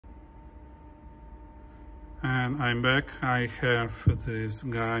And I'm back. I have this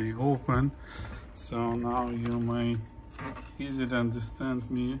guy open, so now you may easily understand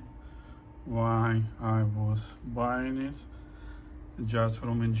me why I was buying it. Just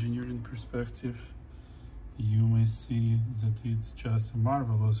from engineering perspective, you may see that it's just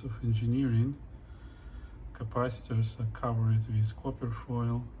marvelous of engineering. Capacitors are covered with copper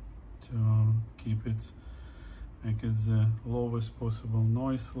foil to keep it at the lowest possible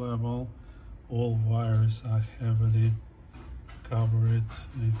noise level. All wires are heavily covered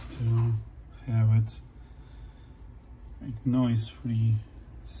to have it noise-free.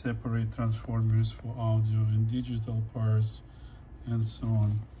 Separate transformers for audio and digital parts and so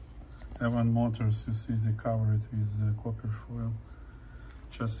on. Even motors, you see, they covered with copper foil.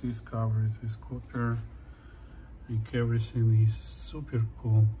 Chassis covered with copper. Like everything is super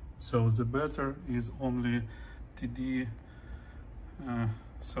cool. So the battery is only TD.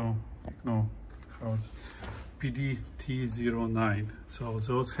 PD-T09. So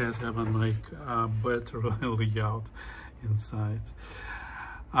those has even like a better layout inside.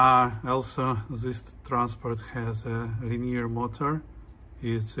 Also, this transport has a linear motor.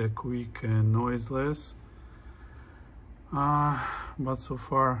 It's quick and noiseless. But so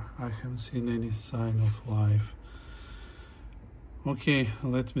far I haven't seen any sign of life. Okay,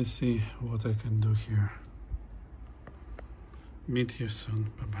 let me see what I can do here. Meet you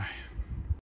soon. Bye-bye.